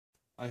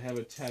I have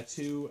a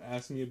tattoo.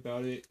 Ask me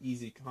about it.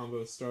 Easy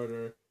combo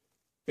starter.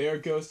 Bear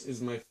Ghost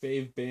is my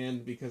fave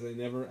band because I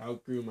never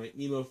outgrew my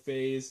emo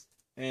phase.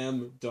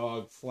 M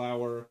Dog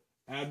Flower.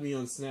 Add me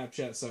on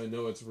Snapchat so I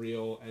know it's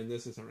real. And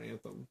this is her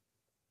anthem.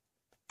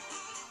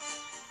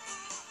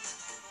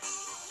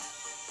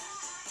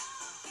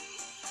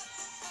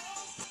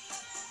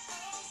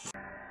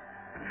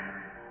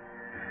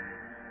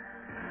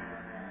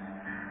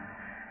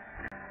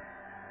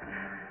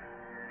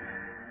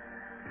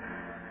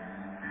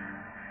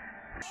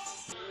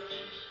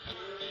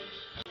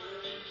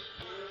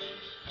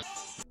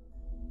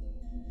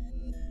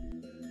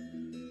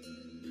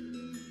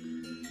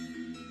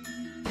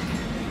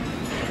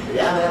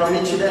 Yeah, man, I'll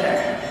meet you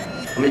there.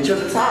 I'll meet you at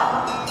the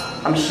top.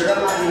 I'm sure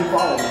I'm not even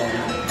following you.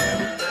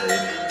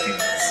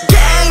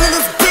 Gang in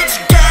this bitch,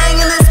 gang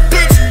in this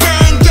bitch,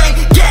 gang, gang,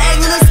 gang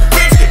in this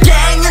bitch,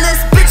 gang in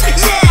this bitch,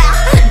 yeah.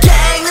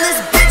 Gang in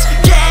this bitch,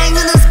 gang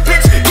in this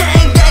bitch,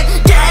 gang, gang,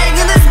 gang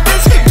in this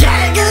bitch,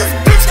 gang in this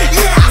bitch,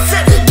 yeah. I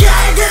said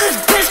gang in this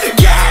bitch,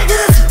 gang in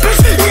this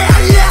bitch, yeah,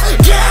 yeah.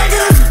 Gang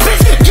in this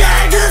bitch,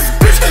 gang in this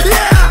bitch,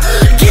 yeah.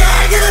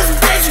 Gang in this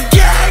bitch,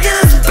 gang in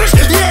this bitch,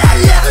 yeah,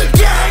 yeah.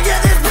 Gang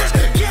in this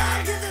bitch,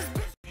 gang in this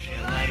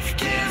bitch. Life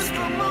gives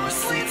the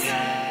mostly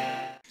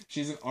time.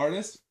 She's an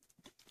artist.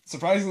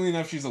 Surprisingly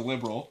enough, she's a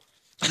liberal.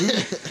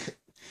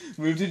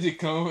 Moved to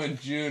Tacoma in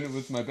June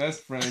with my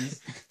best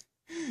friends.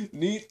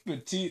 Neat,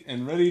 petite,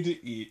 and ready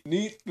to eat.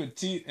 Neat,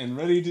 petite, and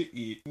ready to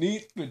eat.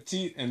 Neat,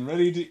 petite, and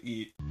ready to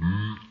eat.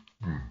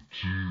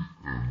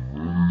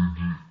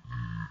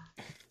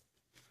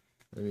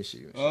 Let me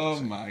see. Oh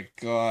my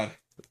god.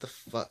 What the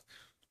fuck?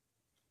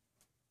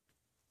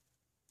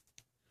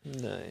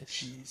 Nice.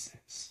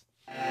 Jesus.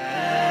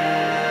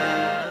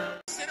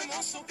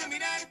 Hermoso que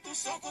mirar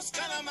tus ojos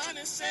cada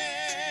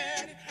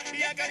amanecer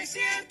y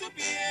acariciar tu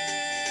piel.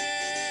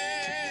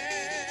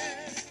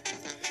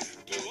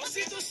 Tu voz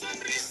y tu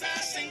sonrisa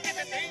hacen que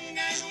te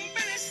tenga en un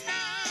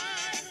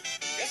pedestal.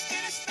 Es que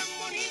eres tan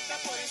bonita,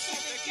 por eso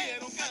te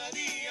quiero cada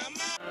día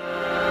más.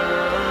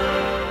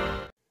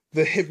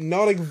 The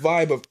hypnotic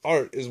vibe of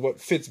art is what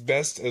fits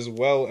best as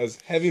well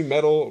as heavy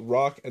metal,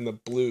 rock, and the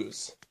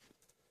blues.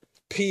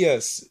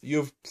 P.S.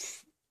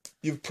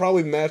 You've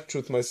probably matched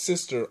with my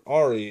sister,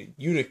 Ari,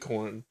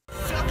 Unicorn.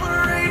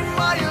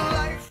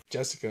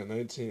 Jessica,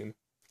 19.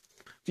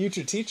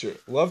 Future teacher.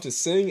 Love to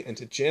sing and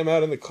to jam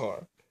out in the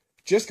car.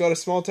 Just got a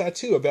small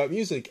tattoo about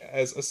music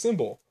as a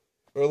symbol.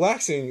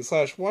 Relaxing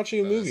 /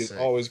 watching a movie is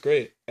always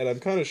great. And I'm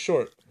kind of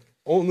short.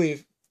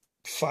 Only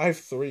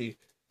 5'3".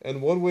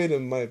 And one way to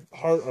my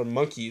heart are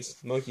monkeys.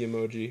 Monkey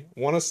emoji.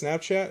 Want a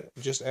Snapchat?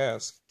 Just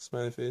ask.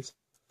 Smiley face.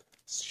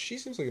 She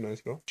seems like a nice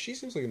girl. She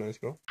seems like a nice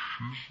girl.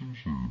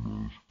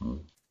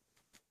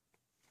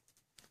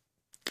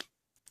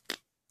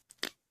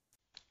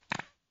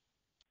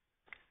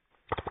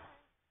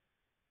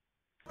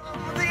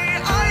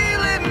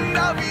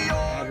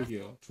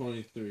 Abigail,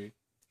 23.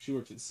 She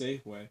works at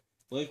Safeway.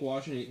 Lake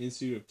Washington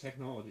Institute of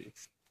Technology.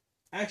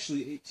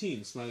 Actually,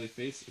 18. Smiley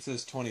face. It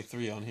says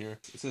 23 on here.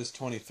 It says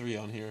 23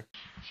 on here.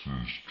 It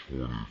says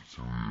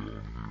 23 on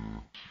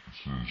here. It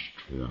says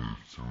 23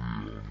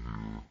 on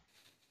here.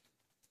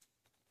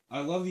 I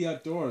love the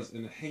outdoors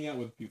and to hang out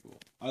with people.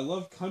 I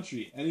love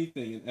country,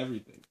 anything and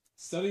everything.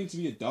 Studying to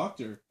be a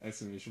doctor!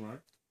 Exclamation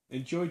mark.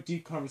 Enjoy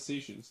deep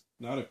conversations.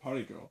 Not a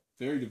party girl.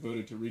 Very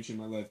devoted to reaching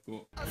my life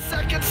goal.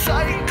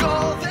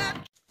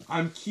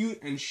 I'm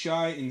cute and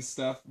shy and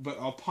stuff, but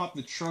I'll pop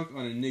the trunk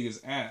on a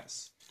nigga's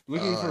ass.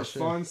 Looking for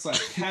fun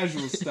 /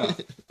 casual stuff.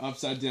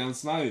 Upside down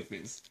smiley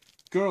face.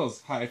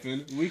 Girls,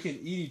 we can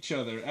eat each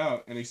other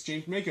out and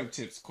exchange makeup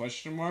tips, ?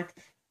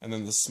 And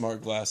then the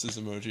smart glasses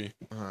emoji.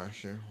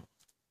 Sure.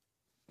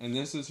 And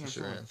this is her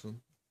Sure song.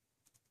 anthem.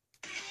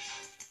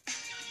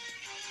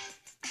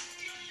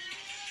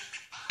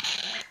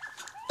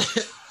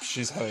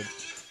 She's hood.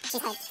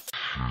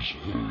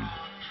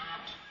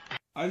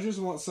 I just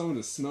want someone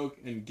to smoke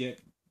and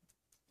get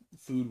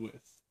food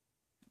with.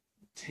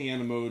 Tan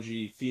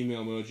emoji,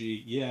 female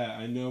emoji. Yeah,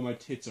 I know my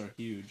tits are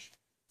huge.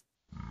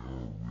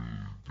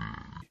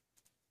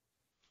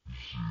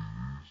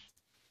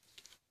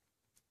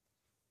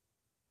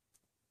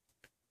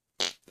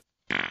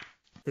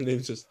 Her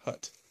name's just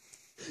Hut.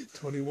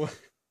 21.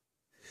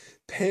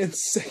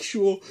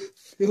 Pansexual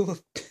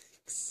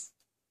Philippines.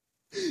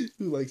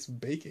 Who likes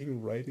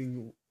baking,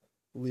 writing,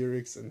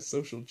 lyrics, and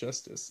social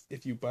justice.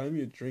 If you buy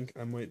me a drink,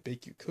 I might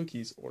bake you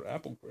cookies or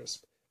apple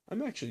crisp.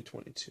 I'm actually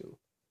 22.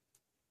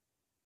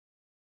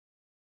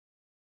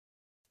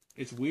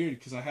 It's weird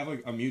because I have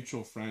like a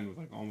mutual friend with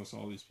like almost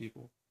all these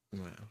people.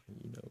 Wow,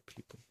 you know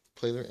people.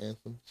 Play their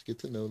anthems, get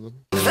to know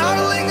them.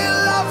 Darling, I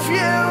love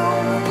you,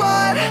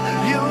 but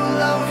you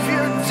love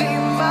your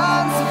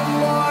demons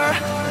more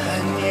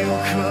than you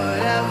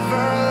could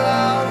ever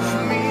love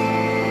me.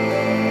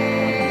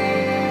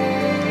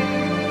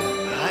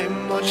 I'm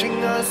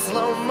watching a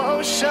slow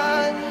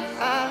motion